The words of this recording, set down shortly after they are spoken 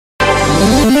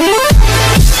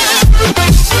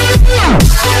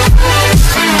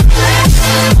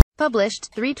Published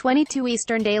 3:22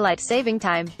 Eastern Daylight Saving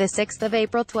Time, the 6th of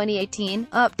April 2018.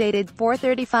 Updated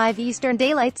 4:35 Eastern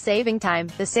Daylight Saving Time,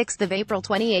 the 6th of April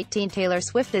 2018. Taylor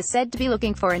Swift is said to be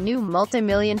looking for a new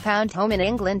multi-million-pound home in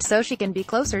England so she can be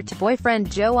closer to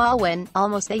boyfriend Joe Alwyn,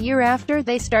 almost a year after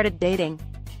they started dating.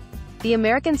 The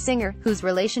American singer, whose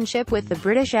relationship with the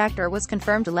British actor was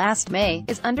confirmed last May,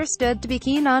 is understood to be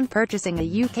keen on purchasing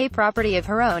a UK property of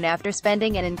her own after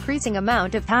spending an increasing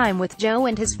amount of time with Joe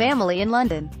and his family in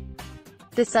London.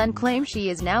 The Sun claims she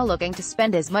is now looking to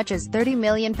spend as much as £30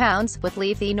 million, with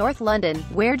leafy North London,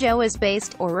 where Joe is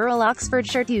based, or rural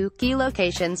Oxfordshire, two key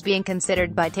locations being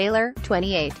considered by Taylor,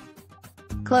 28.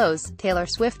 Taylor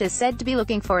Swift is said to be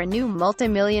looking for a new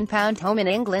multi-million-pound home in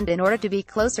England in order to be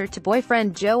closer to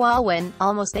boyfriend Joe Alwyn,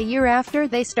 almost a year after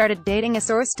they started dating. A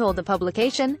source told the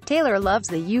publication, Taylor loves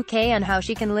the UK and how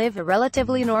she can live a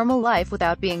relatively normal life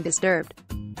without being disturbed.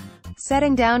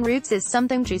 Setting down roots is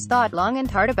something she's thought long and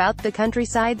hard about. The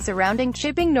countryside surrounding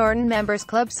Chipping Norton Members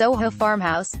Club Soho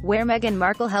farmhouse, where Meghan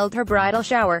Markle held her bridal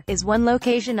shower, is one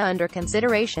location under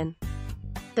consideration.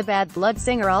 The Bad Blood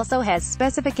singer also has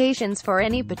specifications for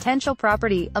any potential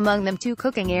property, among them 2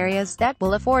 cooking areas that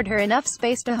will afford her enough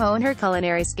space to hone her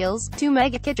culinary skills. 2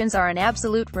 mega kitchens are an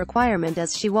absolute requirement,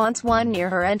 as she wants one near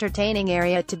her entertaining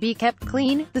area to be kept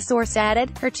clean, the source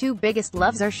added. Her 2 biggest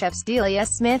loves are chefs Delia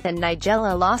Smith and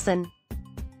Nigella Lawson.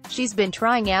 She's been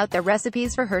trying out the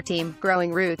recipes for her team.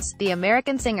 Growing Roots, the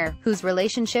American singer, whose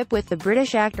relationship with the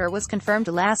British actor was confirmed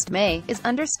last May, is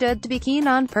understood to be keen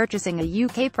on purchasing a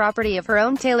UK property of her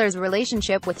own. Taylor's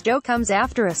relationship with Joe comes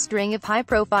after a string of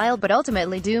high-profile but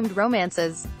ultimately doomed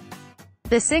romances.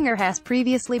 The singer has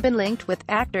previously been linked with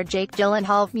actor Jake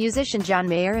Gyllenhaal, musician John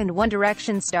Mayer and One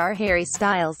Direction star Harry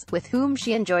Styles, with whom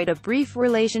she enjoyed a brief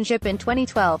relationship in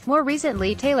 2012. More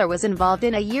recently, Taylor was involved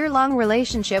in a year-long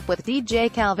relationship with DJ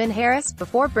Calvin Harris,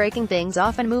 before breaking things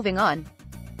off and moving on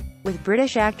with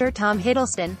British actor Tom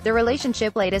Hiddleston. The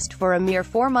relationship latest for a mere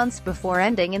 4 months before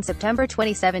ending in September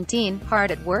 2017. Hard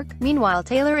at work. Meanwhile,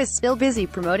 Taylor is still busy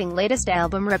promoting latest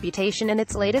album Reputation and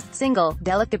its latest single,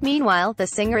 Delicate. Meanwhile, the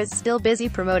singer is still busy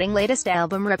promoting latest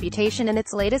album Reputation and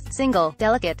its latest single,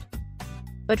 Delicate.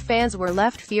 But fans were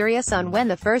left furious on when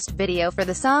the first video for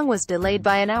the song was delayed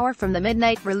by an hour from the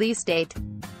midnight release date.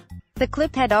 The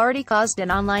clip had already caused an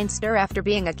online stir after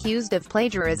being accused of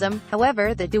plagiarism.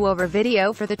 However, the do-over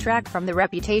video for the track from the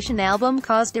Reputation album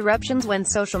caused eruptions when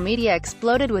social media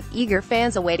exploded with eager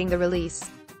fans awaiting the release.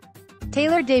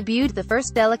 Taylor debuted the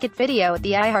first Delicate video at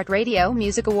the iHeartRadio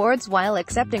Music Awards while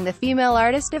accepting the Female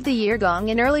Artist of the Year gong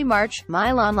in early March.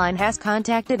 Mile Online has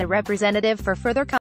contacted a representative for further